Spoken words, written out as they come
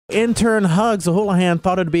Intern Hugs Houlihan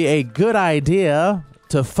thought it'd be a good idea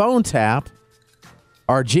to phone tap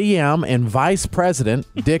our GM and Vice President,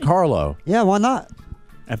 Dick Harlow. Yeah, why not?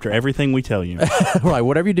 After everything we tell you. Right,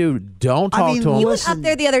 whatever you do, don't talk to him. He was up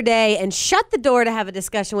there the other day and shut the door to have a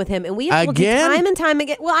discussion with him, and we have told you time and time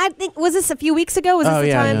again. Well, I think, was this a few weeks ago? Was this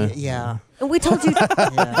the time? Yeah. And we told you, stop.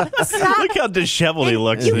 Look how disheveled he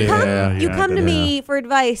looks. You come to me for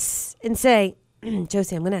advice and say,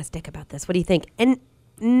 Josie, I'm going to ask Dick about this. What do you think? And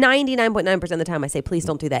 99.9% of the time I say, please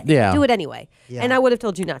don't do that. Yeah. Do it anyway. Yeah. And I would have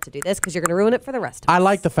told you not to do this because you're going to ruin it for the rest of us. I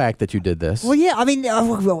like the fact that you did this. Well, yeah, I mean,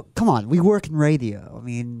 well, come on. We work in radio. I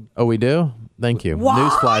mean. Oh, we do? Thank you. What?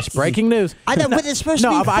 Newsflash. Breaking news. I know, but it's supposed to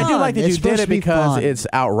be No, fun. I do like that you did it because fun. it's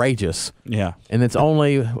outrageous. Yeah. And it's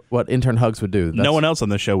only what Intern Hugs would do. No one else on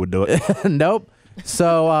the show would do it. Nope.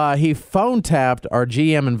 So he phone tapped our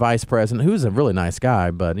GM and Vice President, who's a really nice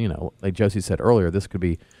guy, but, you know, like Josie said earlier, this could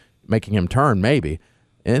be making him turn, maybe.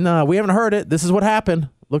 And we haven't heard it. This is what happened.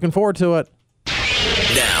 Looking forward to it.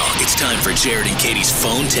 Now it's time for Jared and Katie's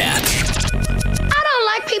phone tap. I don't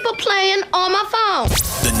like people playing on my phone.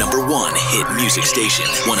 The #1 hit music station,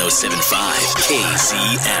 107.5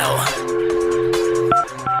 KZL.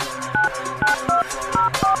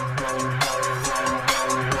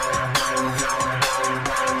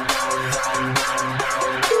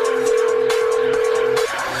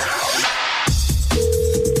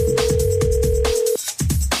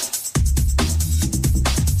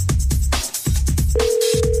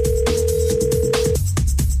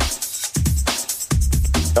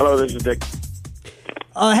 Hello, this is Dick.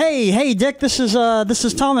 Hey, Dick. This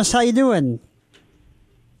is Thomas. How you doing?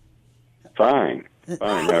 Fine.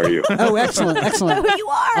 How are you? Oh, excellent. Who you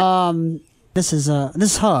are? This is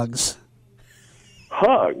Hugs.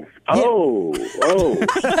 Hugs. Oh.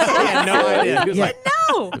 I had no idea. He was like,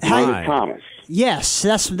 no. My name is Thomas. Yes,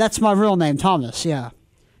 that's my real name, Thomas. Yeah.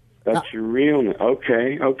 That's your real name.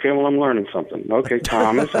 Okay. Well, I'm learning something. Okay,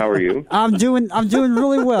 Thomas. How are you? I'm doing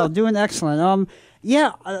really well. Doing excellent.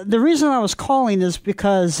 The reason I was calling is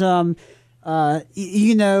because I've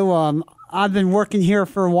been working here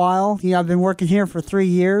for a while. I've been working here for 3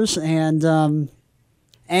 years, and I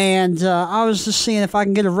was just seeing if I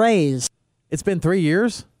can get a raise. it's been 3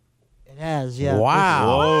 years? It has, yeah. Wow.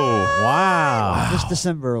 Whoa. Wow. This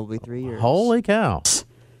December will be 3 years. Holy cow.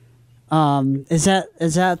 Is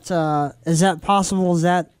that possible? Is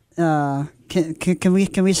that can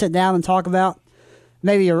we sit down and talk about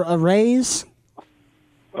maybe a raise?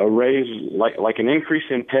 A raise, like an increase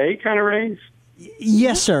in pay kind of raise?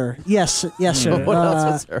 Yes, sir. Yes, sir. What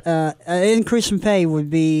else is there? An increase in pay would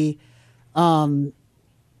be.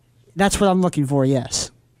 That's what I'm looking for.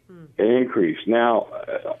 Yes. An increase. Now,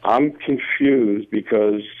 I'm confused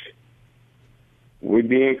because we'd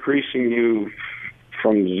be increasing you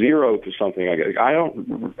from 0 to something. I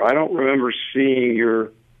don't remember seeing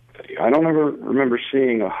your. I don't ever remember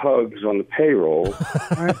seeing a Hugs on the payroll.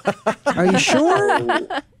 Are you sure?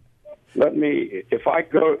 If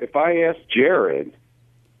I ask Jared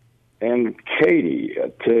and Katie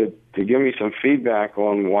to give me some feedback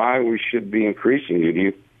on why we should be increasing you, do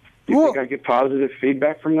you think I get positive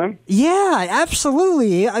feedback from them? Yeah,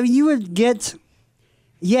 absolutely. I mean, you would get.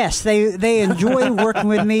 Yes, they enjoy working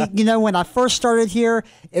with me. You know, when I first started here,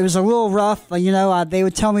 it was a little rough. They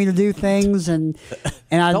would tell me to do things, and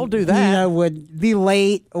I Don't do that. Would be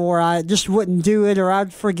late, or I just wouldn't do it, or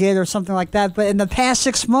I'd forget, or something like that. But in the past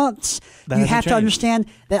 6 months, you have to understand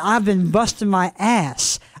that I've been busting my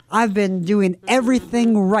ass. I've been doing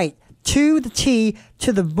everything right to the T,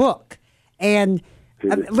 to the book, and.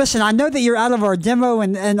 Listen, I know that you're out of our demo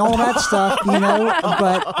and all that stuff, but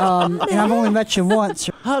and I've only met you once.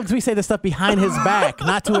 Hugs, we say the stuff behind his back,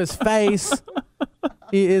 not to his face.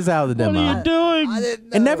 He is out of the demo. What are you doing? I didn't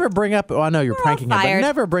know. And never bring up, I know you're pranking him, but fired.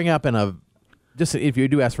 never bring up just if you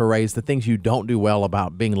do ask for a raise, the things you don't do well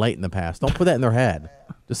about being late in the past. Don't put that in their head.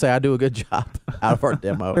 Just say, I do a good job out of our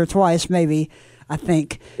demo. Or twice, maybe, I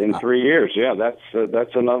think. In 3 years, yeah,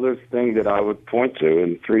 that's another thing that I would point to.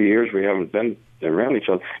 In 3 years, we haven't been around each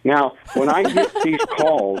other. Now, when I get these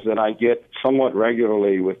calls that I get somewhat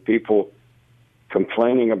regularly with people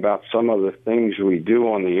complaining about some of the things we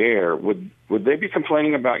do on the air, would they be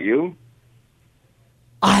complaining about you?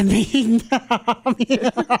 I mean, I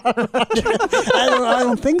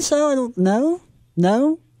don't think so. I don't know.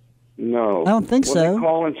 No. No. I don't think when so.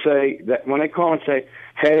 When they call and say,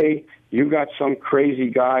 "Hey, you got some crazy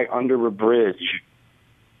guy under a bridge,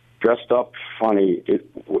 dressed up funny,"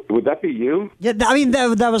 would that be you? Yeah, I mean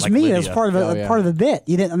that was Like me. Lydia. It was part of yeah. part of the bit.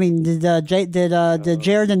 You didn't. I mean, did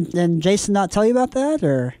Jared and Jason not tell you about that,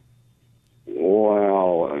 or?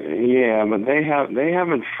 Well, yeah. Yeah, but they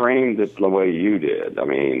haven't framed it the way you did. I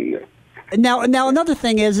mean, now another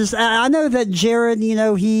thing is I know that Jared, he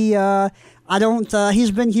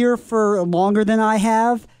he's been here for longer than I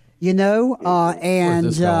have, and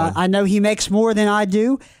I know he makes more than I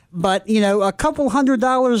do, but a couple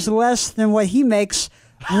 $100 less than what he makes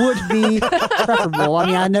would be preferable. I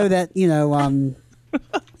mean, I know that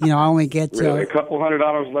I only get really, a couple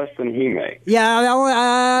 $100 less than he makes. Yeah,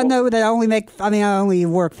 I know that I only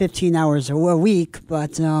work 15 hours a week,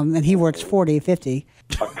 but and he works 40, 50.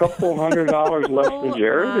 A couple $100 less than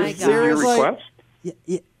Jared is your request?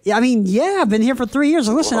 Yeah, I've been here for 3 years.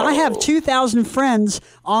 Listen, I have 2,000 friends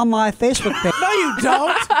on my Facebook page. No, you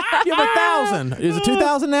don't. You have 1,000. Is it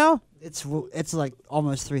 2,000 now? It's like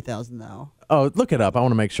almost 3,000 now. Oh, look it up. I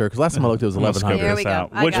want to make sure because last time I looked, it was 1,100. Here we go.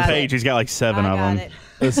 Which page? He's got like 7 of them.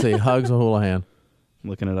 Let's see. Hugs a Houlihan.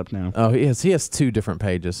 Looking it up now. Oh, he has 2 different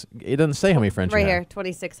pages. It doesn't say how many friends Right you here, have.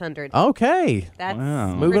 2,600. Okay. That's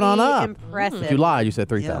Moving on up. Impressive. If you lied, you said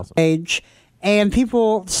 3,000. Page. And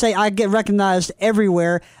people say I get recognized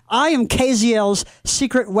everywhere. I am KZL's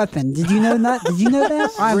secret weapon. Did you know that?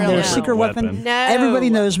 I'm their secret weapon. No. Everybody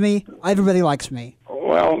knows me. Everybody likes me.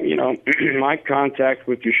 Well, my contact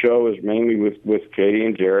with your show is mainly with Katie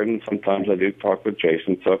and Jared, and sometimes I do talk with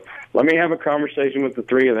Jason. So let me have a conversation with the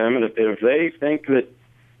 3 of them, and if they think that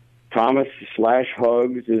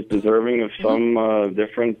Thomas/Hugs is deserving of some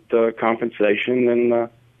different compensation, then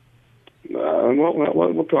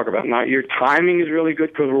we'll talk about it. Now, your timing is really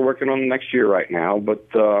good because we're working on the next year right now,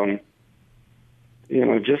 but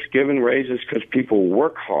just giving raises because people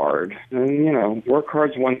work hard, and work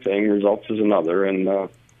hard's one thing, results is another, and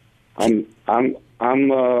I'm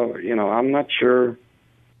not sure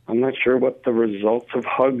what the results of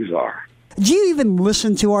Hugs are. Do you even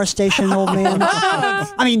listen to our station, old man?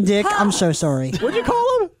 Dick, I'm so sorry. What'd you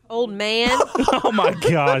call him? Old man. Oh my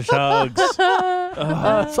gosh, Hugs.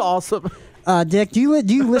 That's awesome. Dick, do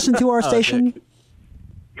you listen to our station?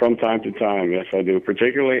 From time to time, yes, I do.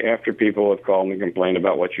 Particularly after people have called and complained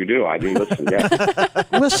about what you do. I do listen, yes.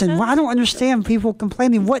 Listen, I don't understand people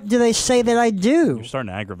complaining. What do they say that I do? You're starting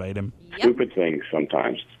to aggravate him. Stupid things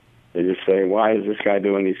sometimes. They just say, why is this guy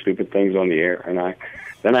doing these stupid things on the air? And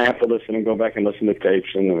then I have to listen and go back and listen to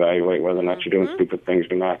tapes and evaluate whether or not you're doing stupid things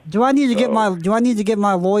or not. Do I need to get my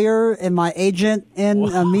lawyer and my agent in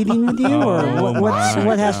a meeting with you, or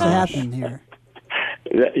what has to happen here?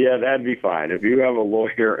 Yeah, that'd be fine. If you have a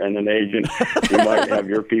lawyer and an agent, you might have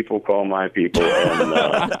your people call my people.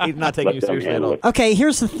 And, he's not taking you seriously at all. Okay,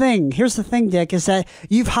 here's the thing, Dick, is that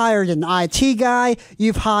you've hired an IT guy,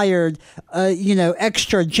 you've hired,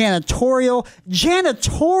 extra janitorial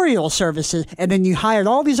services, and then you hired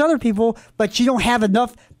all these other people, but you don't have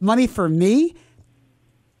enough money for me?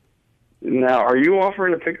 Now, are you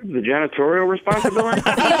offering to pick up the janitorial responsibility?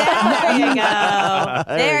 There you go.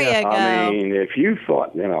 There you go. I mean, if you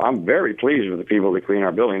thought, I'm very pleased with the people that clean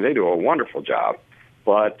our building. They do a wonderful job.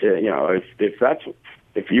 But,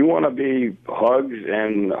 if you want to be Hugs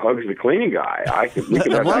and Hugs the cleaning guy, we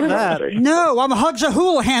could have that conversation. No, I'm Hugs a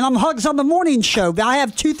Houlihan. I'm Hugs on the morning show. I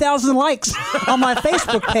have 2,000 likes on my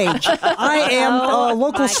Facebook page. I am a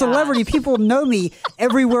local celebrity. People know me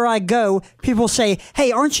everywhere I go. People say,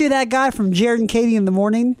 hey, aren't you that guy from Jared and Katie in the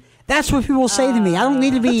morning? That's what people say to me. I don't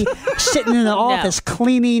need to be sitting in the office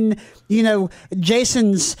cleaning,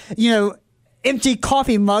 Jason's, empty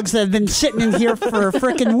coffee mugs that have been sitting in here for a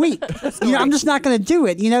frickin' week. I'm just not going to do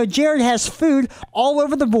it. Jared has food all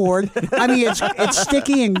over the board. It's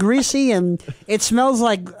sticky and greasy, and it smells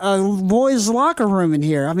like a boys' locker room in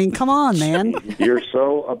here. Come on, man. You're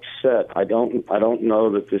so upset. I don't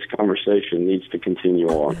know that this conversation needs to continue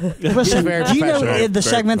on. Listen, do you know the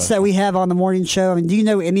segments that we have on the morning show? Do you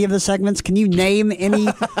know any of the segments? Can you name any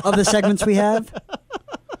of the segments we have?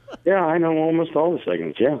 Yeah, I know almost all the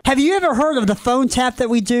segments, yeah. Have you ever heard of the phone tap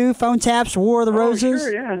that we do? Phone taps, War of the Roses?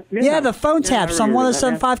 Sure, yeah. Yeah, the phone taps on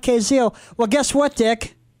 107.5 KZL. Well, guess what,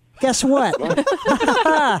 Dick? Guess what?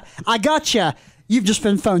 I got you. You've just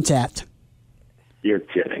been phone tapped. You're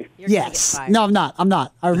kidding. Yes. No, I'm not.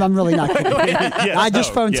 I'm really not kidding. I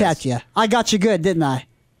just phone tapped you. I got you good, didn't I?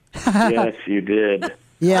 Yes, you did.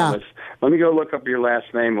 Yeah. Let me go look up your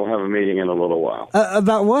last name. We'll have a meeting in a little while.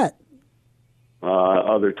 About what?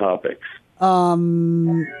 Other topics.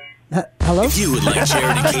 Hello? If you would like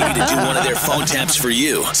Jared and Katie to do one of their phone taps for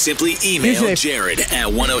you, simply email Jared at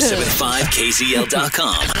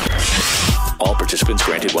 1075kzl.com. All participants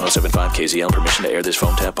granted 1075 KZL permission to air this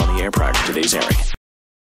phone tap on the air prior to today's airing.